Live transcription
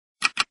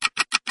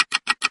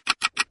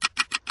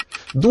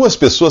Duas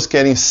pessoas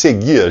querem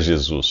seguir a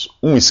Jesus.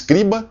 Um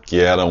escriba, que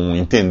era um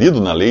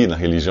entendido na lei, na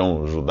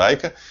religião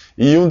judaica,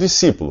 e um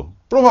discípulo.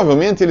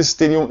 Provavelmente eles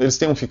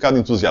tenham ficado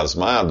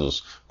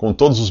entusiasmados com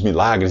todos os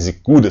milagres e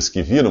curas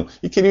que viram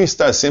e queriam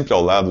estar sempre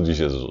ao lado de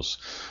Jesus.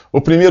 O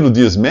primeiro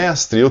diz: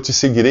 Mestre, eu te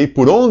seguirei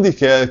por onde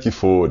quer que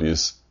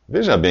fores.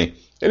 Veja bem,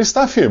 ele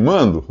está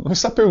afirmando, não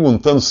está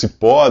perguntando se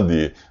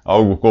pode,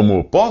 algo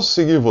como, posso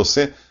seguir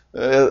você?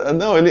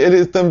 Não,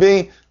 ele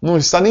também não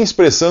está nem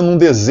expressando um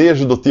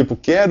desejo do tipo,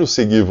 quero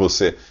seguir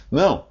você.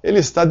 Não, ele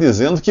está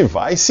dizendo que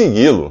vai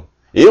segui-lo.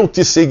 Eu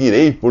te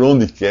seguirei por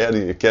onde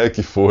quer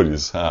que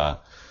fores.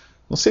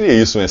 Não seria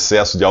isso um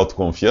excesso de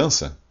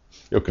autoconfiança?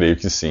 Eu creio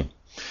que sim.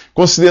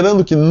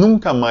 Considerando que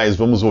nunca mais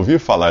vamos ouvir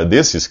falar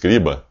desse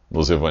escriba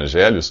nos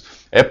evangelhos,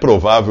 é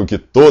provável que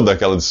toda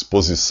aquela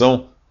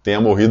disposição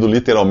tenha morrido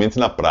literalmente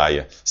na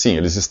praia. Sim,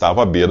 eles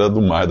estavam à beira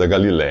do mar da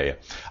Galileia.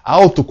 A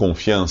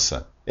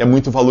autoconfiança é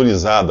muito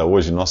valorizada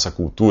hoje em nossa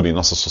cultura, em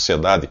nossa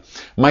sociedade,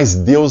 mas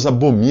Deus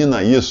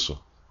abomina isso,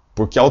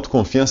 porque a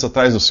autoconfiança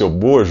traz no seu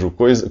bojo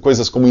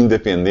coisas como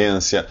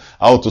independência,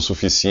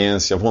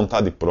 autossuficiência,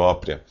 vontade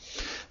própria.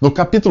 No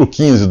capítulo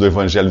 15 do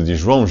Evangelho de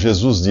João,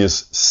 Jesus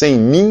diz: sem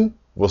mim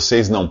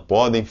vocês não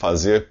podem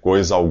fazer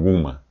coisa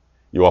alguma.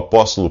 E o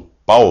apóstolo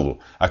Paulo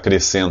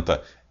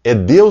acrescenta: é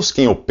Deus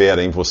quem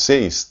opera em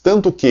vocês,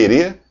 tanto o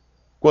querer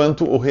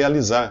quanto o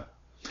realizar.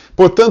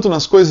 Portanto,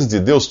 nas coisas de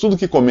Deus, tudo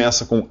que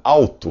começa com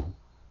auto,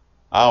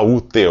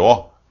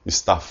 A-U-T-O,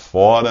 está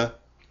fora,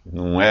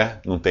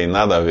 não tem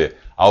nada a ver.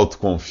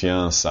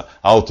 Autoconfiança,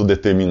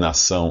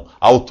 autodeterminação,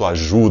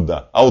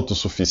 autoajuda,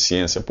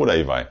 autossuficiência, por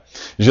aí vai.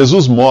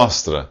 Jesus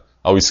mostra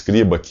ao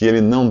escriba que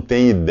ele não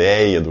tem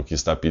ideia do que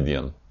está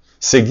pedindo.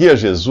 Seguir a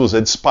Jesus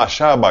é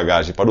despachar a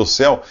bagagem para o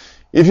céu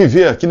e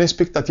viver aqui na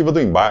expectativa do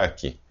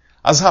embarque.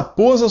 As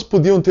raposas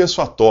podiam ter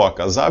sua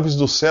toca, as aves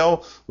do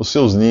céu os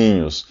seus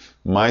ninhos,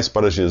 mas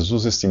para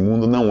Jesus este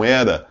mundo não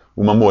era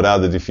uma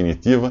morada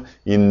definitiva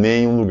e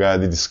nem um lugar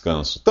de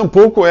descanso.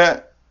 Tampouco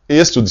é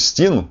este o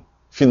destino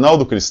final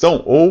do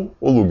cristão ou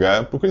o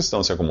lugar para o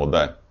cristão se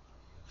acomodar.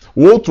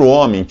 O outro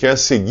homem quer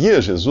seguir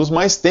a Jesus,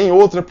 mas tem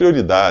outra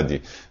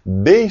prioridade.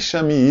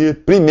 Deixa-me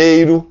ir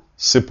primeiro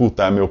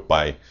sepultar meu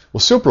pai. O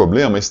seu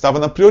problema estava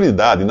na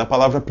prioridade, na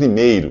palavra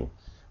primeiro.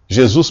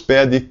 Jesus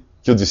pede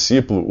que o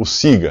discípulo o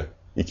siga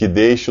e que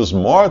deixe os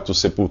mortos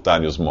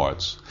sepultarem os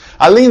mortos.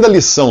 Além da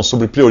lição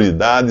sobre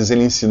prioridades,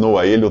 ele ensinou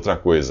a ele outra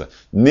coisa.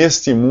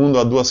 Neste mundo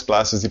há duas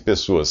classes de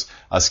pessoas: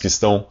 as que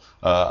estão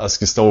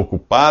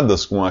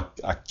ocupadas com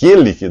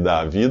aquele que dá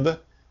a vida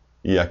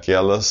e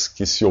aquelas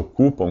que se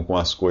ocupam com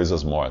as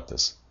coisas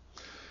mortas.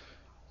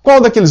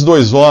 Qual daqueles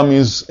dois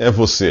homens é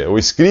você? O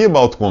escriba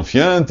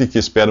autoconfiante que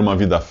espera uma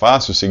vida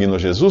fácil seguindo a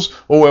Jesus,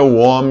 ou é o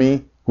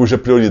homem cuja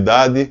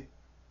prioridade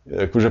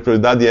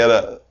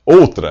era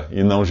outra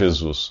e não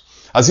Jesus?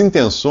 As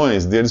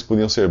intenções deles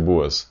podiam ser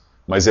boas,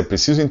 mas é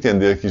preciso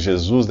entender que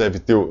Jesus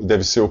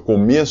deve ser o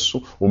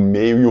começo, o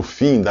meio e o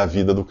fim da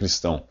vida do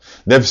cristão.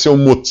 Deve ser o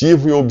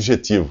motivo e o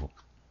objetivo.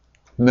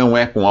 Não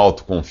é com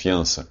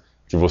autoconfiança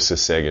que você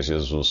segue a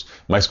Jesus,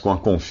 mas com a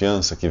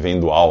confiança que vem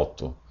do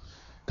alto.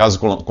 Caso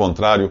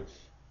contrário,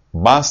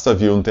 basta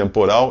vir um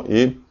temporal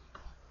e,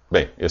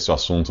 bem, esse é o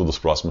assunto dos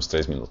próximos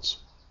 3 minutos.